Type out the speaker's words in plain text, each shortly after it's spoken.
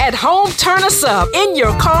At home, turn us up. In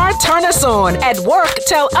your car, turn us on. At work,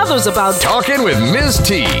 tell others about Talking with Ms.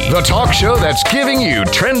 T, the talk show that's giving you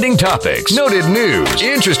trending topics, noted news,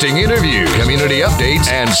 interesting interviews, community updates,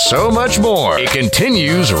 and so much more. It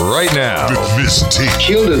continues right now. With Ms. T.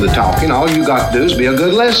 She'll do the talking. All you got to do is be a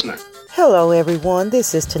good listener. Hello, everyone.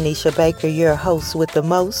 This is Tanisha Baker, your host with the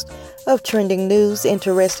most of trending news,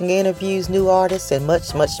 interesting interviews, new artists, and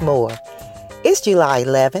much, much more. It's July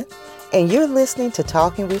 11th, and you're listening to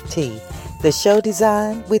Talking with T, the show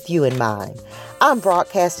designed with you in mind. I'm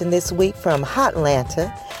broadcasting this week from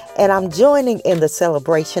Hotlanta, and I'm joining in the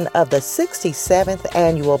celebration of the 67th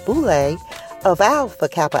annual Boule of Alpha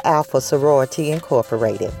Kappa Alpha Sorority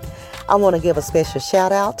Incorporated. I want to give a special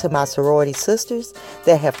shout out to my sorority sisters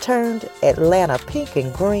that have turned Atlanta pink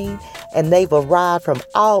and green, and they've arrived from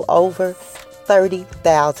all over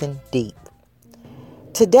 30,000 deep.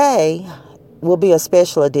 Today will be a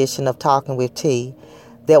special edition of Talking with T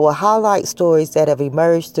that will highlight stories that have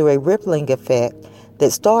emerged through a rippling effect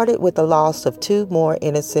that started with the loss of 2 more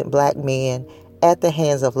innocent black men at the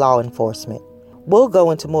hands of law enforcement. We'll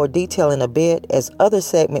go into more detail in a bit, as other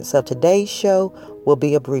segments of today's show will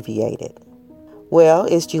be abbreviated. Well,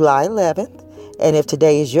 it's July 11th, and if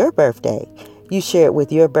today is your birthday, you share it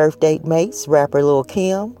with your birthday mates, rapper Lil'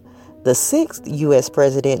 Kim, the 6th U.S.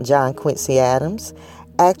 President John Quincy Adams,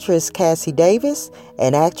 actress Cassie Davis,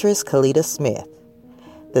 and actress Kalita Smith.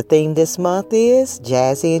 The theme this month is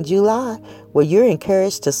Jazzy in July, where you're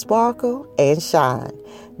encouraged to sparkle and shine.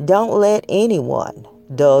 Don't let anyone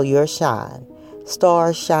dull your shine.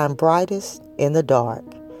 Stars shine brightest in the dark,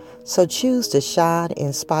 so choose to shine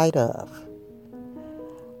in spite of.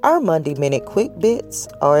 Our Monday Minute Quick Bits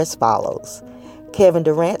are as follows. Kevin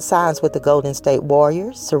Durant signs with the Golden State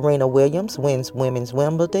Warriors. Serena Williams wins Women's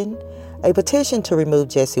Wimbledon. A petition to remove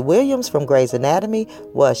Jesse Williams from Grey's Anatomy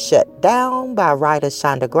was shut down by writer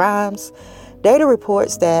Shonda Rhimes. Data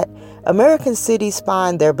reports that American cities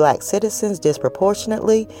fine their black citizens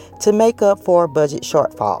disproportionately to make up for budget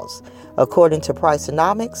shortfalls. According to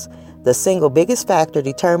Priceonomics, the single biggest factor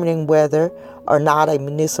determining whether or not a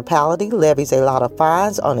municipality levies a lot of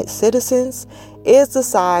fines on its citizens is the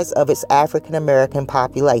size of its African American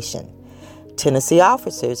population. Tennessee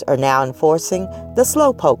officers are now enforcing the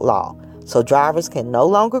slowpoke law, so drivers can no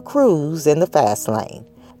longer cruise in the fast lane.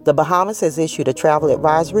 The Bahamas has issued a travel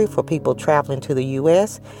advisory for people traveling to the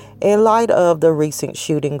U.S. in light of the recent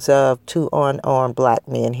shootings of 2 unarmed black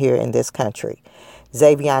men here in this country.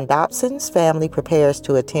 Xavion Dobson's family prepares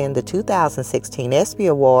to attend the 2016 ESPY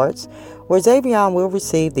Awards, where Xavion will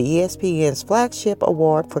receive the ESPN's flagship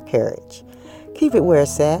award for courage. Keep it where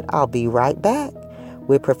it's at. I'll be right back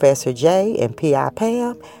with Professor J and P.I.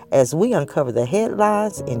 Pam as we uncover the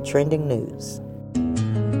headlines in trending news.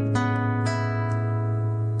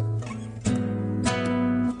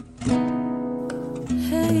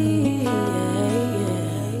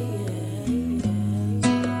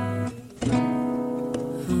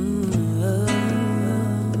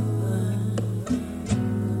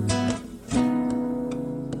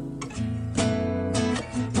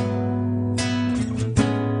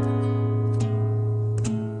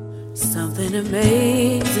 Something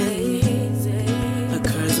amazing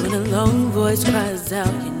occurs when a lone voice cries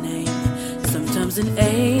out your name, sometimes in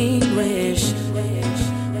anguish,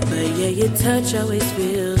 but yeah, your touch always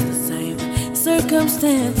feels the same.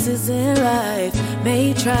 Circumstances in life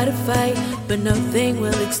may try to fight, but nothing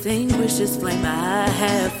will extinguish this flame I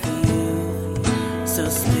have for you. So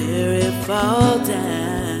spirit, fall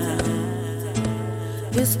down.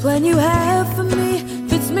 This plan you have for me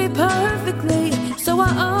fits me perfectly, so I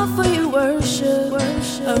offer you worship.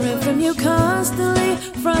 I ran from you constantly,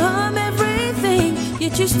 from everything,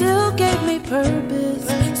 yet you still gave me purpose.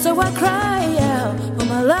 So I cry out with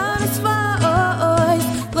my loudest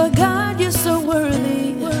voice, Lord God, you're so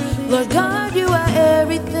worthy. Lord God, you are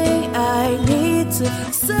everything I need to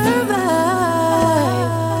survive.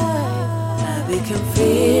 I become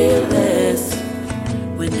fearless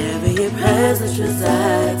whenever your presence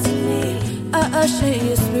resides in me. I usher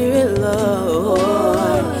your spirit,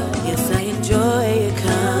 Lord. Yes, I enjoy your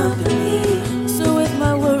company. So with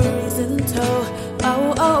my worries in tow, I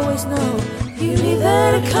will always know you be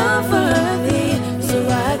there to comfort me. So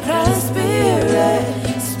I cry,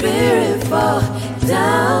 Spirit, Spirit, fall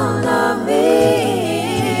down on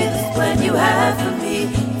me. This plan you have for me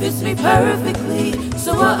fits me perfectly,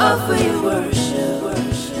 so I offer you worship.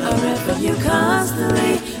 I ran from you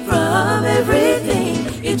constantly, from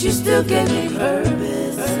everything, yet you still gave me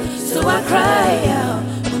purpose. So I cry out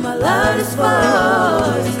with my loudest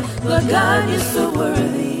voice, Lord God, you're so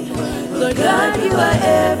worthy. Lord God, you are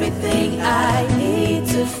everything I need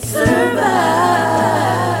to to survive.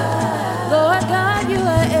 Lord God, you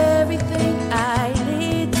are everything I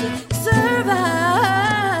need to survive.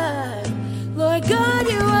 Lord God,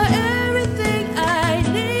 you are everything I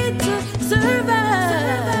need to survive.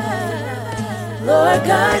 Lord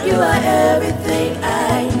God, you are everything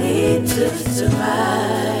I need to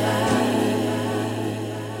survive.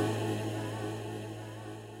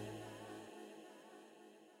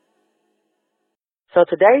 So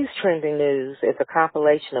today's trending news is a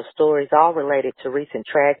compilation of stories all related to recent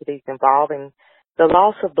tragedies involving the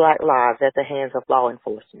loss of Black lives at the hands of law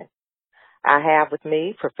enforcement. I have with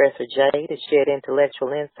me Professor Jay to shed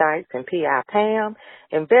intellectual insights and P.I. Pam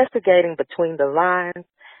investigating between the lines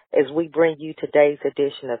as we bring you today's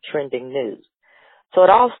edition of Trending News. So it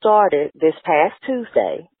all started this past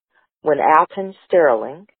Tuesday when Alton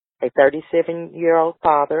Sterling, a 37-year-old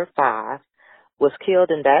father of 5, was killed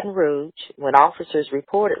in Baton Rouge when officers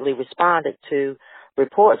reportedly responded to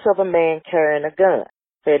reports of a man carrying a gun,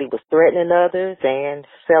 said he was threatening others and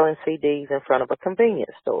selling CDs in front of a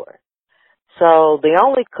convenience store. So the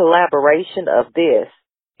only collaboration of this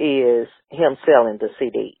is him selling the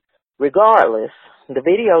CDs. Regardless, the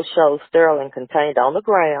video shows Sterling contained on the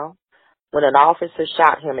ground when an officer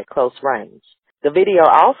shot him at close range. The video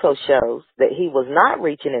also shows that he was not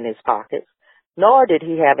reaching in his pockets, nor did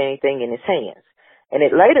he have anything in his hands. And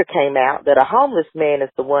it later came out that a homeless man is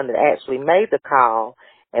the one that actually made the call,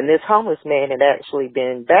 and this homeless man had actually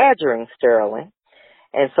been badgering Sterling.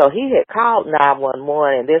 And so he had called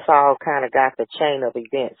 911, and this all kind of got the chain of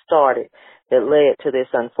events started that led to this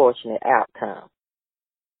unfortunate outcome.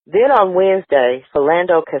 Then on Wednesday,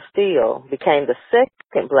 Philando Castile became the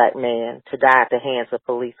second Black man to die at the hands of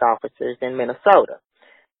police officers in Minnesota.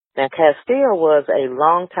 Now, Castile was a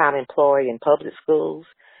longtime employee in public schools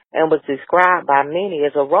and was described by many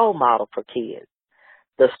as a role model for kids.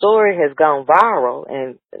 The story has gone viral,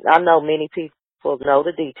 and I know many people know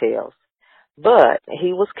the details, but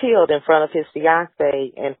he was killed in front of his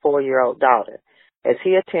fiancée and 4-year-old daughter as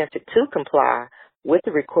he attempted to comply with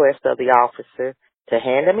the request of the officer to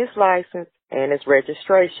hand him his license and his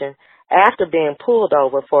registration after being pulled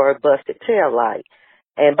over for a busted tail light.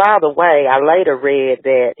 And by the way, I later read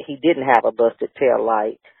that he didn't have a busted tail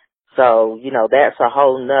light. So, that's a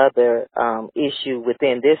whole nother issue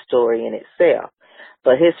within this story in itself.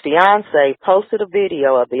 But his fiancée posted a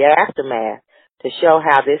video of the aftermath to show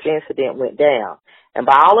how this incident went down. And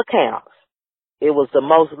by all accounts, it was the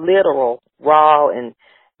most literal, raw, and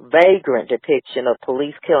vagrant depiction of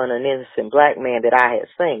police killing an innocent Black man that I had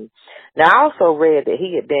seen. Now, I also read that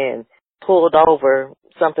he had been pulled over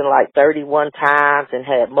something like 31 times and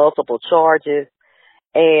had multiple charges.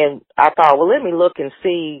 And I thought, well, let me look and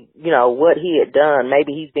see, what he had done.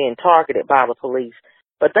 Maybe he's being targeted by the police.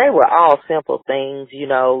 But they were all simple things,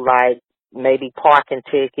 like maybe parking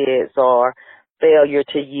tickets or failure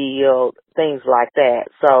to yield, things like that.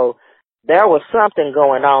 So there was something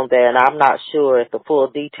going on there, and I'm not sure if the full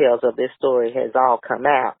details of this story has all come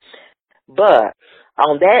out. But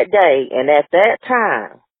on that day and at that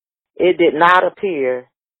time, it did not appear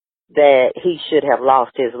that he should have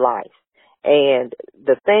lost his life. And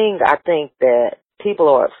the thing I think that people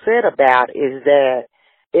are upset about is that,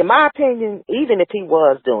 in my opinion, even if he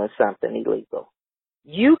was doing something illegal,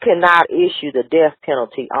 you cannot issue the death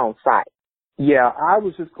penalty on site. Yeah, I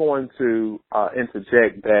was just going to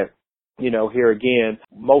interject that, here again,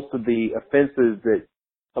 most of the offenses that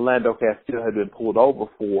Philando Castile had been pulled over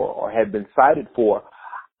for or had been cited for,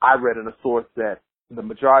 I read in a source that the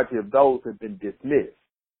majority of those had been dismissed.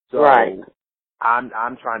 So right.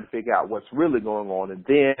 I'm trying to figure out what's really going on. And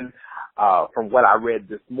then from what I read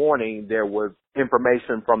this morning, there was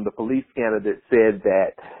information from the police scanner that said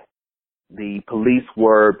that the police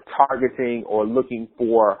were targeting or looking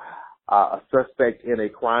for a suspect in a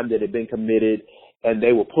crime that had been committed, and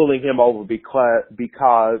they were pulling him over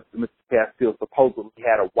because Mr. Castile supposedly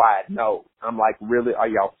had a wide nose. I'm like, really? Are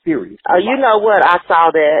y'all serious? You know what? I saw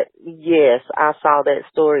that. Yes, I saw that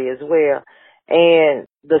story as well. And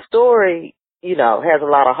the story, has a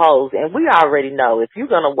lot of holes. And we already know if you're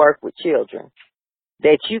going to work with children,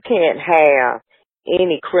 that you can't have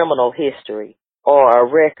any criminal history or a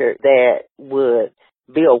record that would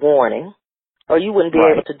be a warning, or you wouldn't be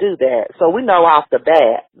able to do that. So we know off the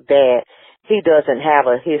bat that he doesn't have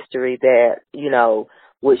a history that,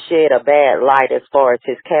 would shed a bad light as far as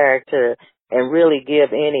his character and really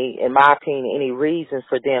give any, in my opinion, any reason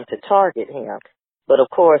for them to target him. But, of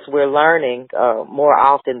course, we're learning more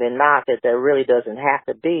often than not that there really doesn't have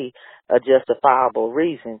to be a justifiable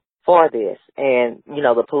reason for this. And,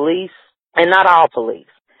 the police, and not all police,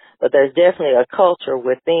 but there's definitely a culture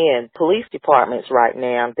within police departments right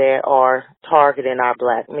now that are targeting our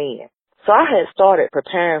black men. So I had started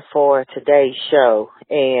preparing for today's show,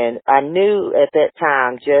 and I knew at that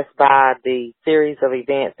time, just by the series of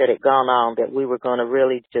events that had gone on, that we were going to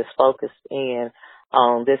really just focus in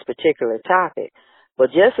on this particular topic.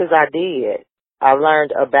 But just as I did, I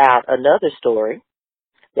learned about another story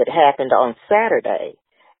that happened on Saturday,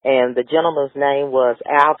 and the gentleman's name was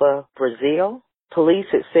Alva Brazil. Police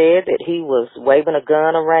had said that he was waving a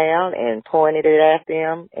gun around and pointed it at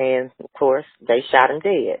them, and, of course, they shot him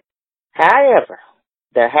dead. However,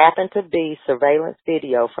 there happened to be surveillance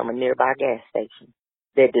video from a nearby gas station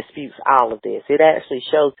that disputes all of this. It actually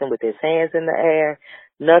shows him with his hands in the air,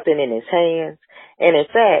 nothing in his hands, and, in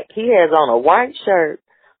fact, he has on a white shirt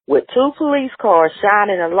with 2 police cars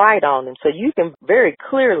shining a light on him, so you can very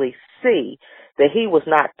clearly see that he was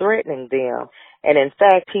not threatening them, and in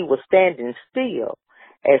fact, he was standing still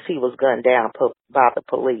as he was gunned down by the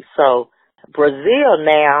police. So Brazil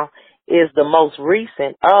now is the most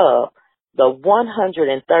recent of the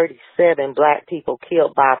 137 black people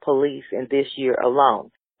killed by police in this year alone.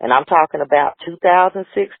 And I'm talking about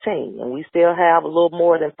 2016, and we still have a little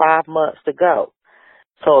more than 5 months to go.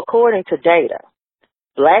 So according to data,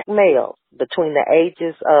 black males between the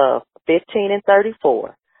ages of 15 and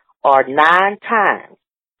 34 are 9 times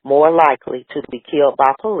more likely to be killed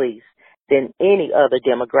by police than any other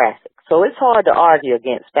demographic. So it's hard to argue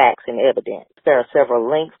against facts and evidence. There are several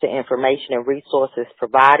links to information and resources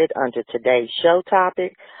provided under today's show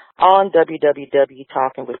topic on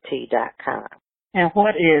www.talkingwitht.com. And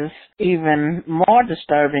what is even more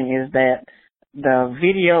disturbing is that the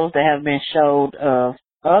videos that have been showed of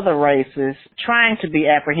other races trying to be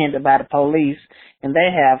apprehended by the police, and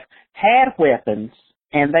they have had weapons,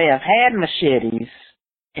 and they have had machetes,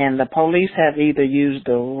 and the police have either used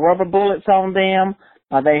the rubber bullets on them,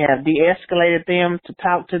 or they have de-escalated them to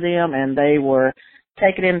talk to them, and they were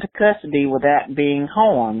taken into custody without being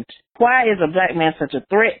harmed. Why is a black man such a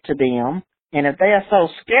threat to them? And if they are so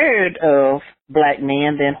scared of black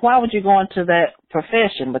men, then why would you go into that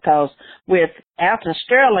profession? Because with Alton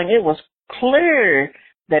Sterling, it was clear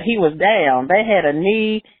that he was down. They had a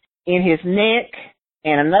knee in his neck,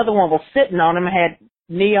 and another one was sitting on him and had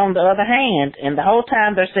knee on the other hand. And the whole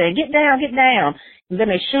time they're saying, get down, get down. And then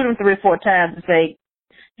they shoot him 3 or 4 times and say,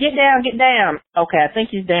 get down, get down. Okay, I think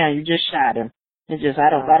he's down. You just shot him. It's just, I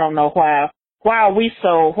don't know why are our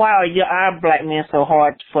black men so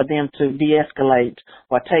hard for them to de-escalate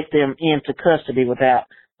or take them into custody without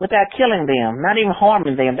killing them, not even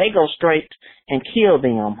harming them. They go straight and kill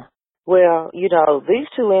them. Well, these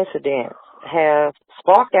 2 incidents have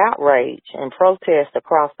sparked outrage and protest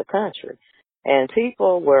across the country. And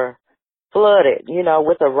people were flooded,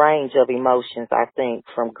 with a range of emotions, I think,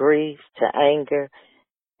 from grief to anger.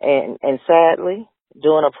 And sadly,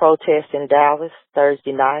 during a protest in Dallas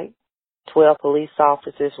Thursday night, 12 police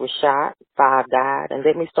officers were shot, 5 died. And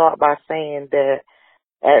let me start by saying that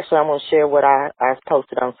actually I'm going to share what I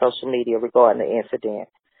posted on social media regarding the incident.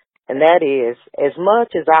 And that is, as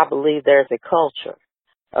much as I believe there's a culture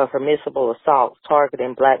of permissible assaults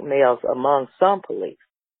targeting black males among some police,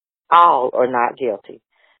 all are not guilty.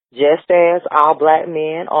 Just as all black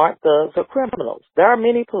men aren't thugs or criminals, there are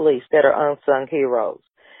many police that are unsung heroes.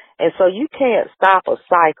 And so you can't stop a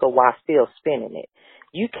cycle while still spinning it.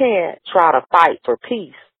 You can't try to fight for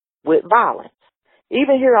peace with violence.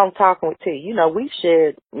 Even here on Talking with T, we've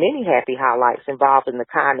shared many happy highlights involving the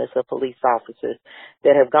kindness of police officers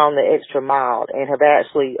that have gone the extra mile and have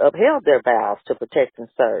actually upheld their vows to protect and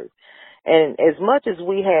serve. And as much as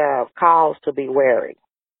we have cause to be wary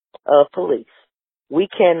of police, we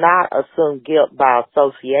cannot assume guilt by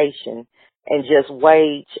association and just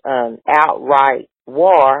wage an outright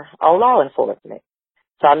war on law enforcement.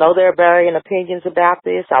 So I know there are varying opinions about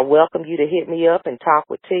this. I welcome you to hit me up and talk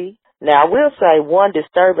with T. Now, I will say one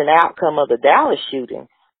disturbing outcome of the Dallas shooting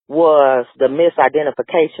was the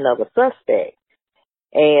misidentification of a suspect.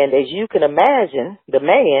 And as you can imagine, the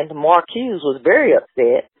man, Mark Hughes, was very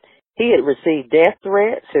upset. He had received death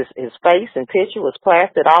threats. His face and picture was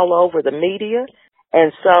plastered all over the media.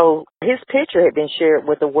 And so his picture had been shared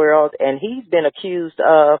with the world, and he's been accused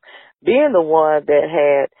of being the one that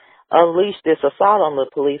had unleashed this assault on the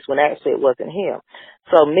police when actually it wasn't him.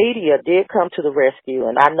 So media did come to the rescue,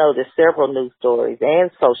 and I know there's several news stories and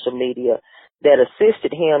social media that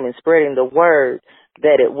assisted him in spreading the word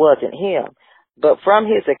that it wasn't him. But from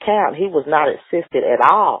his account, he was not assisted at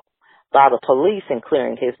all by the police in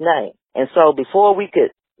clearing his name. And so before we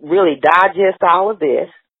could really digest all of this,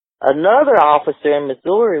 another officer in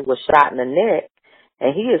Missouri was shot in the neck,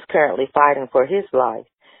 and he is currently fighting for his life.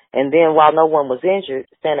 And then while no one was injured,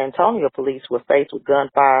 San Antonio police were faced with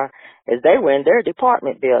gunfire as they were in their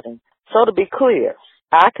department building. So to be clear,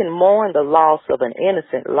 I can mourn the loss of an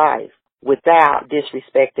innocent life without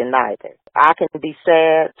disrespecting neither. I can be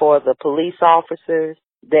sad for the police officers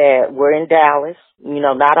that were in Dallas,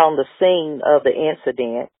 not on the scene of the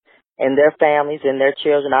incident, and their families and their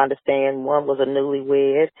children. I understand one was a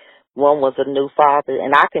newlywed, one was a new father,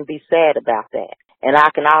 and I can be sad about that. And I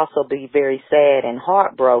can also be very sad and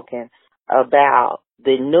heartbroken about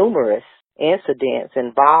the numerous incidents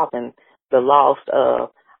involving the loss of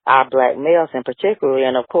our black males in particular,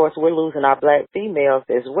 and of course we're losing our black females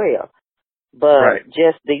as well. But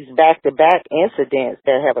just these back-to-back incidents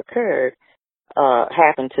that have occurred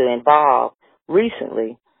happen to involve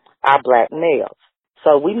recently our black males.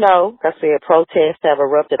 So we know, like I said, protests have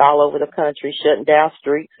erupted all over the country, shutting down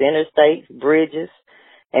streets, interstates, bridges,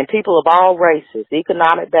 and people of all races,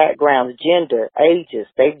 economic backgrounds, gender, ages,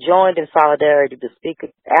 they've joined in solidarity to speak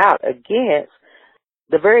out against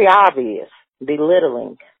the very obvious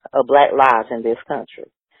belittling of black lives in this country.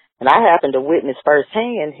 And I happened to witness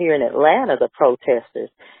firsthand here in Atlanta the protesters,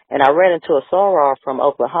 and I ran into a soror from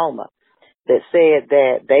Oklahoma that said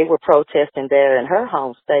that they were protesting there in her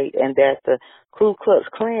home state and that the Ku Klux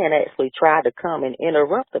Klan actually tried to come and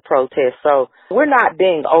interrupt the protest. So we're not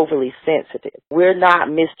being overly sensitive. We're not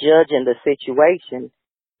misjudging the situation.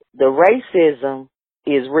 The racism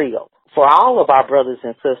is real. For all of our brothers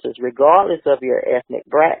and sisters, regardless of your ethnic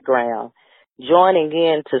background, joining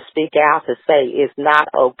in to speak out to say it's not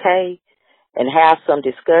okay and have some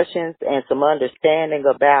discussions and some understanding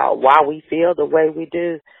about why we feel the way we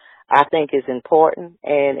do, I think is important,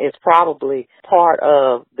 and it's probably part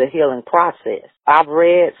of the healing process. I've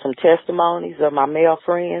read some testimonies of my male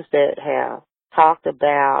friends that have talked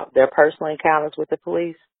about their personal encounters with the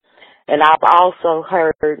police, and I've also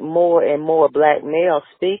heard more and more black males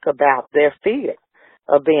speak about their fear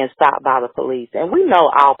of being stopped by the police. And we know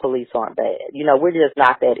all police aren't bad. We're just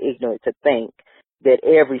not that ignorant to think that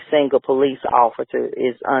every single police officer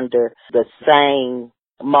is under the same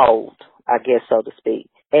mold, I guess, so to speak.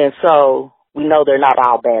 And so we know they're not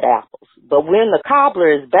all bad apples. But when the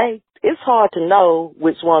cobbler is baked, it's hard to know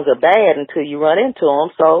which ones are bad until you run into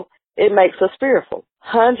them, so it makes us fearful.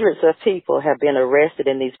 Hundreds of people have been arrested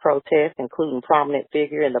in these protests, including prominent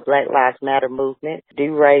figure in the Black Lives Matter movement,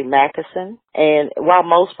 DeRay Mackison. And while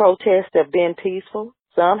most protests have been peaceful,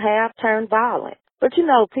 some have turned violent. But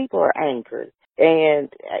people are angry.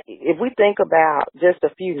 And if we think about just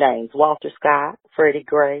a few names, Walter Scott, Freddie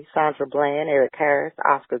Gray, Sandra Bland, Eric Harris,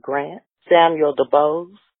 Oscar Grant, Samuel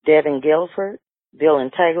DuBose, Devin Guilford, Dylan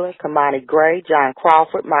Taylor, Kamani Gray, John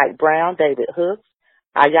Crawford, Mike Brown, David Hooks,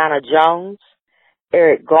 Ayanna Jones,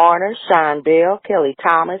 Eric Garner, Sean Bell, Kelly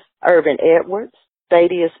Thomas, Irvin Edwards,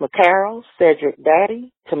 Thaddeus McCarroll, Cedric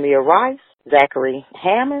Batty, Tamir Rice, Zachary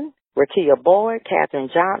Hammond, Rakia Boyd, Katherine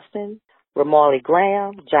Johnston, Ramarley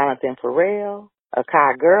Graham, Jonathan Farrell,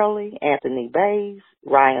 Akai Gurley, Anthony Bays,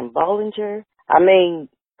 Ryan Bollinger. I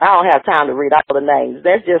don't have time to read all the names.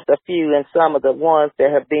 There's just a few and some of the ones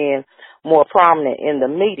that have been more prominent in the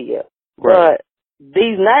media. Right. But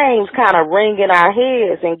these names kind of ring in our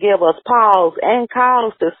heads and give us pause and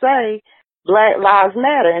cause to say Black Lives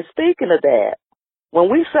Matter. And speaking of that, when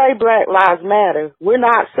we say Black Lives Matter, we're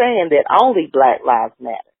not saying that only Black Lives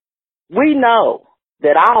Matter. We know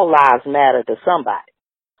that all lives matter to somebody.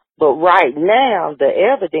 But right now, the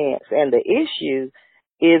evidence and the issue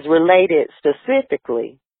is related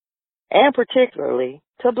specifically and particularly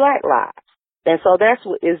to Black lives. And so that's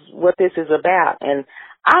what this is about. And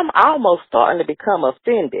I'm almost starting to become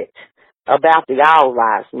offended about the all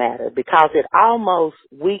lives matter because it almost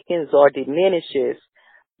weakens or diminishes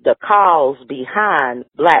the cause behind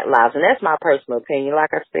Black lives. And that's my personal opinion.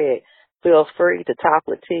 Like I said, feel free to talk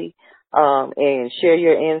with T and share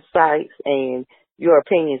your insights and your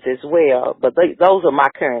opinions as well. But those are my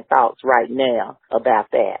current thoughts right now about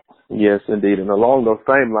that. Yes, indeed. And along those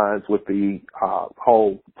same lines with the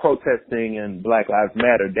whole protesting and Black Lives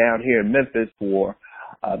Matter down here in Memphis for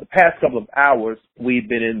the past couple of hours, we've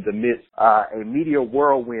been in the midst of a media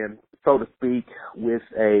whirlwind, so to speak, with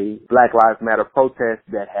a Black Lives Matter protest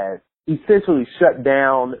that has essentially shut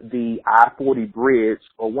down the I-40 bridge,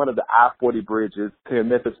 or one of the I-40 bridges here in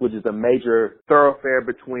Memphis, which is a major thoroughfare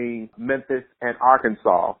between Memphis and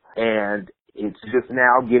Arkansas. And it's just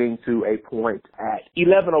now getting to a point at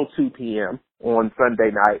 11:02 p.m. on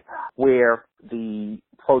Sunday night where the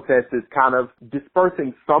protest is kind of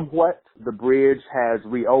dispersing somewhat. The bridge has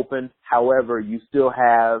reopened. However, you still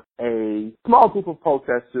have a small group of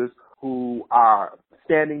protesters who are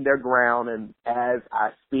standing their ground, and as I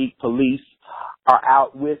speak, police are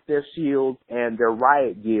out with their shields and their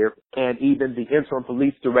riot gear, and even the interim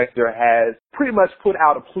police director has pretty much put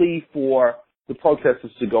out a plea for the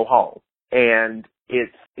protesters to go home. And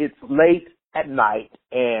it's late at night,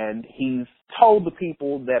 and he's told the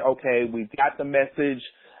people that, okay, we've got the message,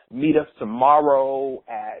 meet us tomorrow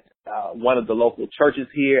at one of the local churches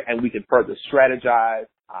here, and we can further strategize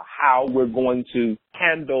how we're going to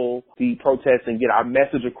handle the protests and get our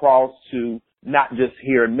message across to not just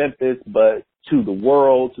here in Memphis, but to the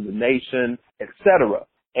world, to the nation, etc.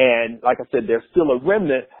 And like I said, there's still a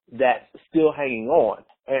remnant that's still hanging on.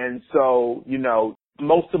 And so, you know,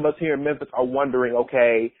 most of us here in Memphis are wondering,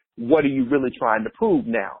 okay, what are you really trying to prove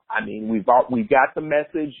now? I mean, we've got the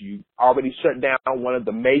message. You already shut down one of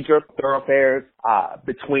the major thoroughfares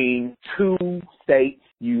between two states.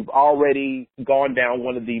 You've already gone down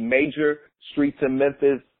one of the major streets in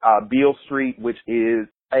Memphis, Beale Street, which is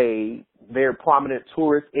a very prominent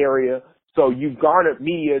tourist area. So you've garnered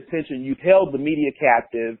media attention. You've held the media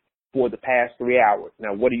captive for the past 3 hours.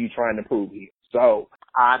 Now, what are you trying to prove here? So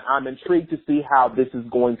I'm intrigued to see how this is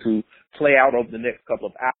going to play out over the next couple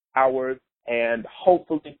of hours, and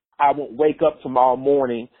hopefully I won't wake up tomorrow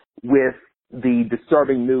morning with the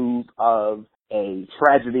disturbing news of a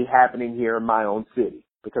tragedy happening here in my own city,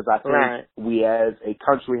 because I think we as a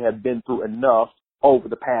country have been through enough over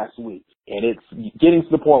the past week. And it's getting to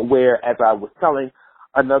the point where, as I was telling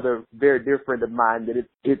another very dear friend of mine, that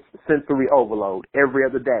it's sensory overload. Every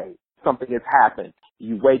other day something has happened.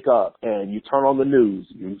 You wake up and you turn on the news,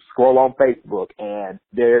 you scroll on Facebook, and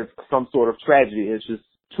there's some sort of tragedy. It's just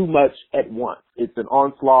too much at once. It's an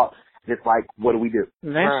onslaught. It's like, what do we do?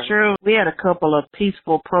 That's true. We had a couple of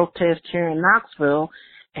peaceful protests here in Knoxville,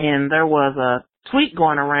 and there was a tweet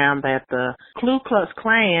going around that the Ku Klux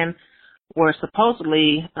Klan were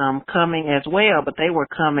supposedly coming as well, but they were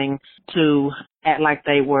coming to act like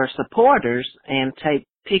they were supporters and take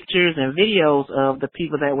pictures and videos of the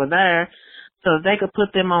people that were there so they could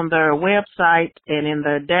put them on their website and in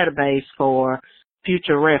their database for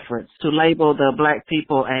future reference, to label the black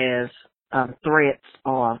people as threats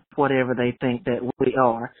or whatever they think that we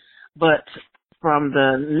are. But from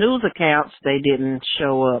the news accounts, they didn't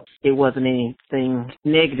show up. It wasn't anything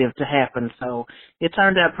negative to happen. So it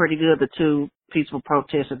turned out pretty good, the two peaceful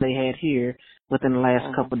protests that they had here within the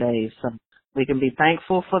last couple of days. So we can be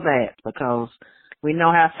thankful for that, because we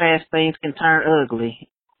know how fast things can turn ugly,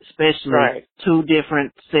 especially two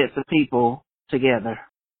different sets of people together.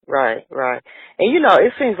 Right. And, you know,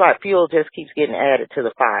 it seems like fuel just keeps getting added to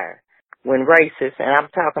the fire when racists, and I'm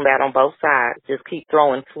talking about on both sides, just keep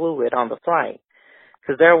throwing fluid on the flame.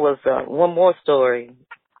 Because there was one more story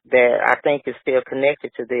that I think is still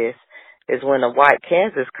connected to this, is when a white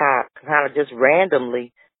Kansas cop kind of just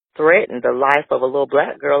randomly threatened the life of a little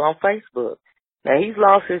black girl on Facebook. Now, he's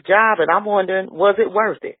lost his job, and I'm wondering, was it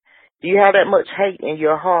worth it? Do you have that much hate in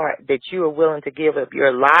your heart that you are willing to give up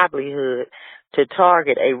your livelihood to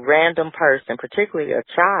target a random person, particularly a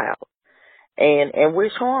child, and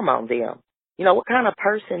wish harm on them? You know, what kind of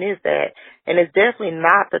person is that? And it's definitely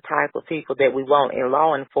not the type of people that we want in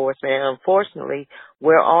law enforcement. And unfortunately,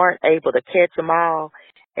 we aren't able to catch them all,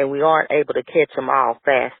 and we aren't able to catch them all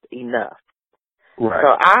fast enough. Right.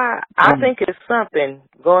 So I think it's something,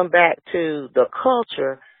 going back to the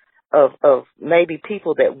culture of maybe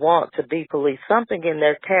people that want to be police, something in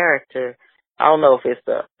their character. I don't know if it's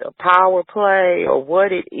the power play or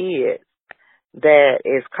what it is that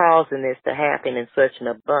is causing this to happen in such an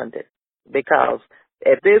abundance. Because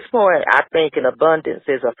at this point, I think an abundance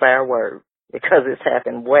is a fair word, because it's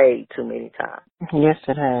happened way too many times. Yes,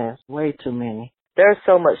 it has. Way too many. There's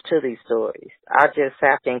so much to these stories. I just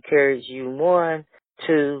have to encourage you, one,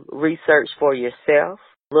 to research for yourself,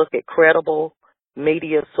 look at credible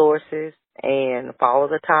media sources, and follow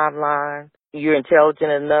the timeline. You're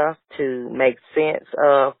intelligent enough to make sense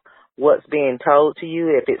of what's being told to you.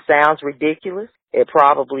 If it sounds ridiculous, it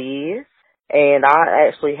probably is. And I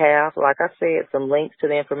actually have, like I said, some links to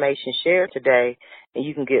the information shared today, and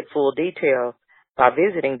you can get full details by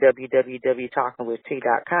visiting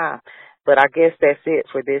www.talkingwitht.com. But I guess that's it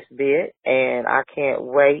for this bit, and I can't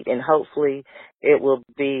wait, and hopefully it will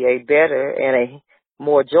be a better and a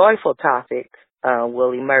more joyful topic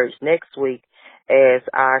will emerge next week as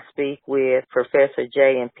I speak with Professor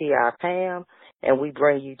J and P.I. Pam, and we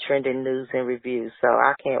bring you trending news and reviews. So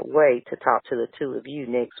I can't wait to talk to the two of you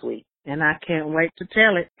next week. And I can't wait to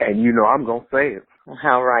tell it. And you know I'm going to say it.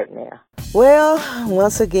 All right now. Well,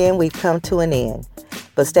 once again, we've come to an end.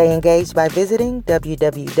 But stay engaged by visiting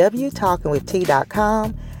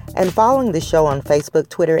www.talkingwitht.com and following the show on Facebook,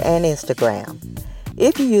 Twitter, and Instagram.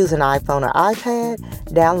 If you use an iPhone or iPad,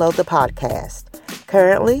 download the podcast.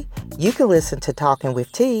 Currently, You can listen to Talking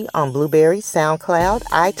with T on Blueberry, SoundCloud,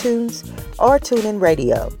 iTunes, or TuneIn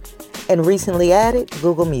Radio, and recently added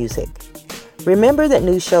Google Music. Remember that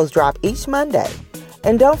new shows drop each Monday.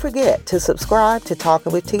 And don't forget to subscribe to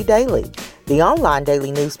Talking with T Daily, the online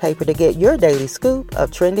daily newspaper to get your daily scoop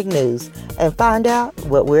of trending news and find out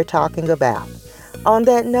what we're talking about. On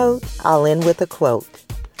that note, I'll end with a quote.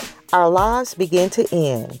 Our lives begin to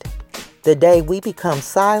end the day we become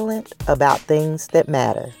silent about things that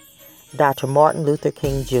matter. Dr. Martin Luther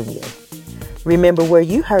King Jr. Remember where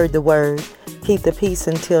you heard the word. Keep the peace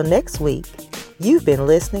until next week. You've been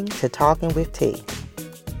listening to Talking with T.